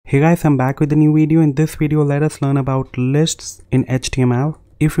Hey guys, I'm back with a new video. In this video, let us learn about lists in HTML.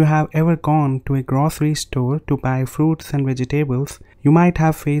 If you have ever gone to a grocery store to buy fruits and vegetables, you might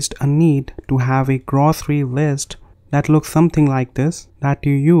have faced a need to have a grocery list that looks something like this, that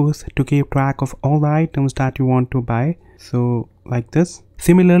you use to keep track of all the items that you want to buy. So like this.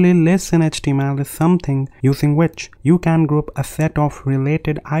 Similarly, lists in HTML is something using which you can group a set of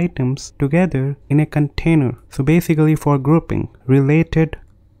related items together in a container. So basically for grouping related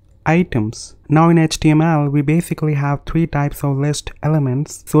items. Now in HTML, we basically have three types of list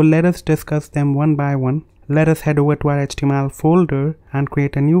elements. So let us discuss them one by one. Let us head over to our HTML folder and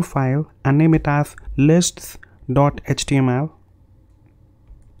create a new file and name it as lists.html.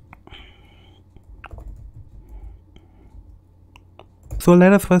 So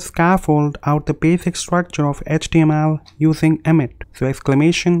let us first scaffold out the basic structure of HTML using emit. So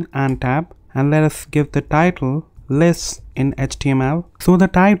exclamation and tab, and let us give the title lists in HTML. So the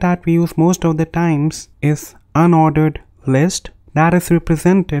type that we use most of the times is unordered list, that is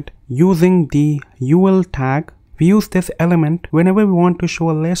represented using the UL tag. We use this element whenever we want to show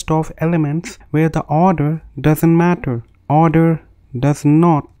a list of elements where the order doesn't matter. Order does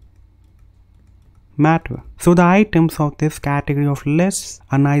not matter. So the items of this category of lists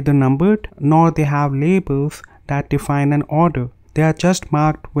are neither numbered nor they have labels that define an order. They are just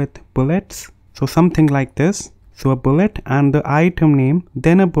marked with bullets. So something like this. So a bullet and the item name,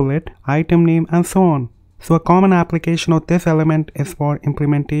 then a bullet, item name, and so on. So a common application of this element is for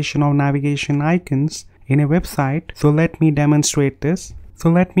implementation of navigation icons in a website. So let me demonstrate this. So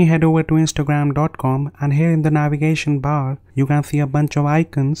let me head over to instagram.com, and here in the navigation bar you can see a bunch of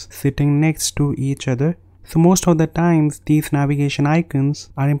icons sitting next to each other. So most of the times these navigation icons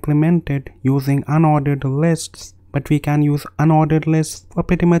are implemented using unordered lists, but we can use unordered lists for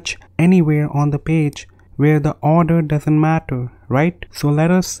pretty much anywhere on the page where the order doesn't matter, right? So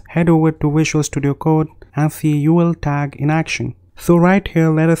let us head over to Visual Studio Code and see UL tag in action. So right here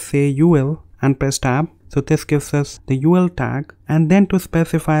let us say UL and press tab. So this gives us the UL tag, and then to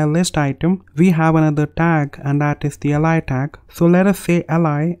specify a list item we have another tag, and that is the li tag. So let us say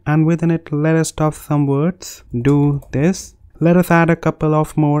li, and within it let us stuff some words. Do this. Let us add a couple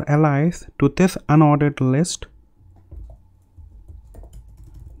of more li's to this unordered list.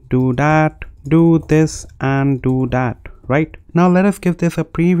 Do that, do this, and do that. Right now let us give this a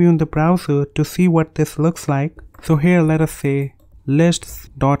preview in the browser to see what this looks like. So here let us say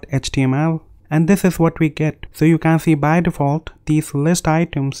lists.html, and this is what we get. So you can see by default these list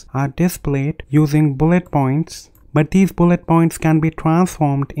items are displayed using bullet points, but these bullet points can be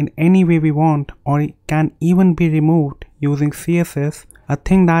transformed in any way we want, or it can even be removed using CSS, a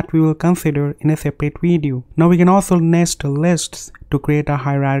thing that we will consider in a separate video. Now we can also nest lists to create a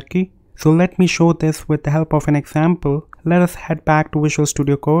hierarchy. So let me show this with the help of an example. Let us head back to Visual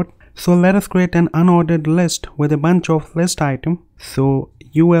Studio Code. So let us create an unordered list with a bunch of list items. So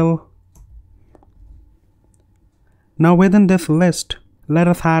UL. Now within this list, let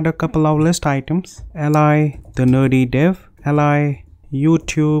us add a couple of list items. Li the nerdy dev, li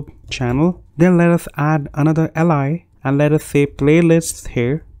YouTube channel. Then let us add another li, and let us say playlists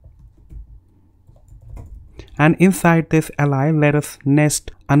here. And inside this li, let us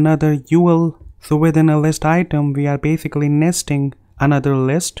nest another UL. So within a list item, we are basically nesting another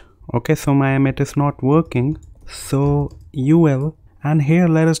list. Okay, so my emit is not working. So UL, and here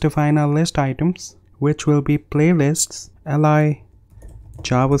let us define our list items, which will be playlists, li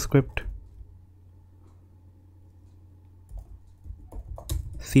JavaScript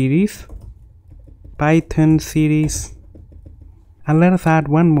series, Python series, and let us add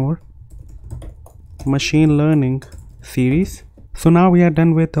one more, machine learning series. So now we are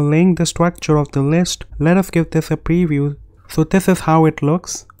done with laying the structure of the list. Let us give this a preview. So this is how it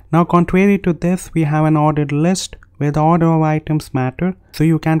looks. Now contrary to this, we have an ordered list where the order of items matter. So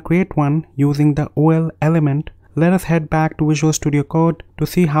you can create one using the OL element. Let us head back to Visual Studio Code to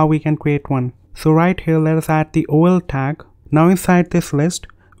see how we can create one. So right here let us add the OL tag. Now inside this list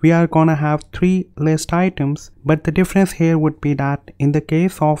we are gonna have three list items, but the difference here would be that in the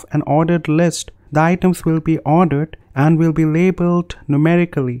case of an ordered list, the items will be ordered and will be labeled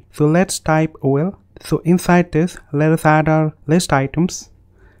numerically. So let's type OL. So inside this let us add our list items.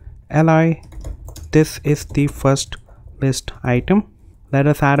 Li, this is the first list item. Let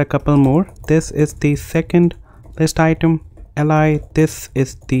us add a couple more. This is the second list item. Li, this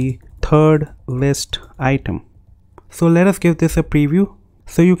is the third list item. So let us give this a preview.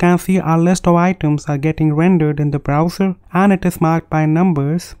 So you can see our list of items are getting rendered in the browser, and it is marked by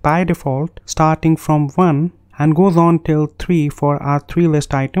numbers by default starting from 1 and goes on till 3 for our 3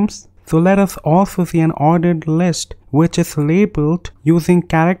 list items. So let us also see an ordered list which is labeled using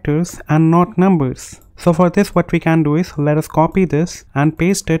characters and not numbers. So for this, what we can do is let us copy this and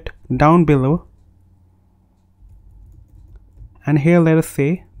paste it down below. And here let us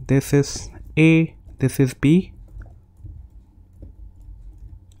say this is A, this is B,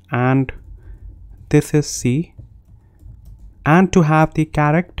 and this is C. And to have the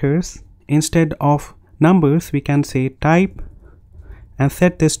characters instead of numbers, we can say type and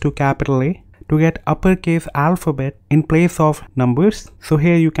set this to capital A to get uppercase alphabet in place of numbers. So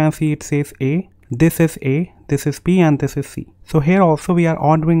here you can see it says A, this is A, this is B, and this is C. So here also we are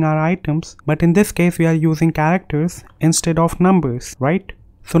ordering our items, but in this case we are using characters instead of numbers, right?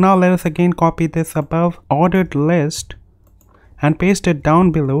 So now let us again copy this above ordered list and paste it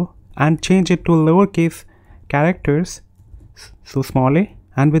down below and change it to lowercase characters, so small a,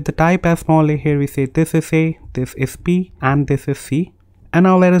 and with the type as small a. Here we say this is A, this is B, and this is C. And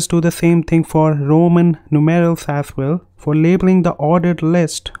now let us do the same thing for Roman numerals as well, for labeling the ordered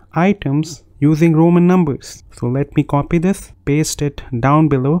list items using Roman numbers. So let me copy this, paste it down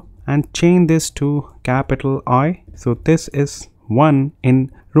below, and change this to capital I. So this is 1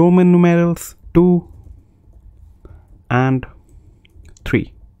 in Roman numerals, 2 and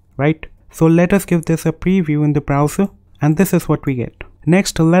 3, right? So let us give this a preview in the browser, and this is what we get.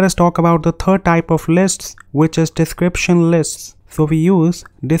 Next, let us talk about the third type of lists, which is description lists. So we use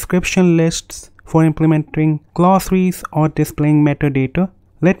description lists for implementing glossaries or displaying metadata.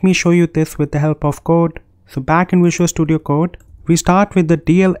 Let me show you this with the help of code. So back in Visual Studio Code, we start with the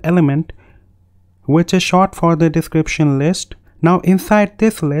DL element, which is short for the description list. Now inside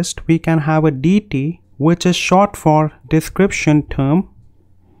this list, we can have a DT, which is short for description term.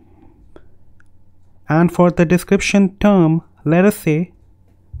 And for the description term, let us say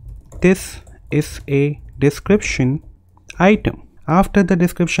this is a description item. After the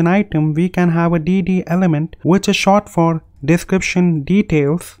description item, we can have a DD element, which is short for description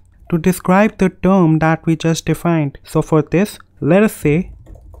details, to describe the term that we just defined. So for this, let us say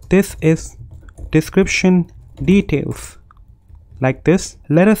this is description details, like this.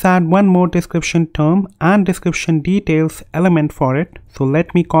 Let us add one more description term and description details element for it. So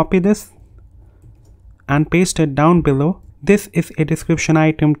let me copy this and paste it down below. This is a description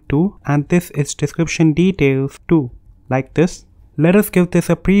item 2 and this is description details 2, like this. Let us give this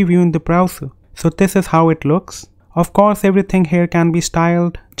a preview in the browser. So this is how it looks. Of course, everything here can be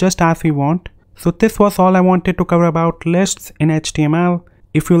styled just as we want. So this was all I wanted to cover about lists in HTML.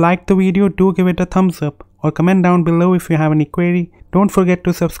 If you liked the video, do give it a thumbs up or comment down below if you have any query. Don't forget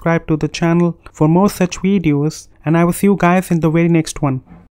to subscribe to the channel for more such videos, and I will see you guys in the very next one.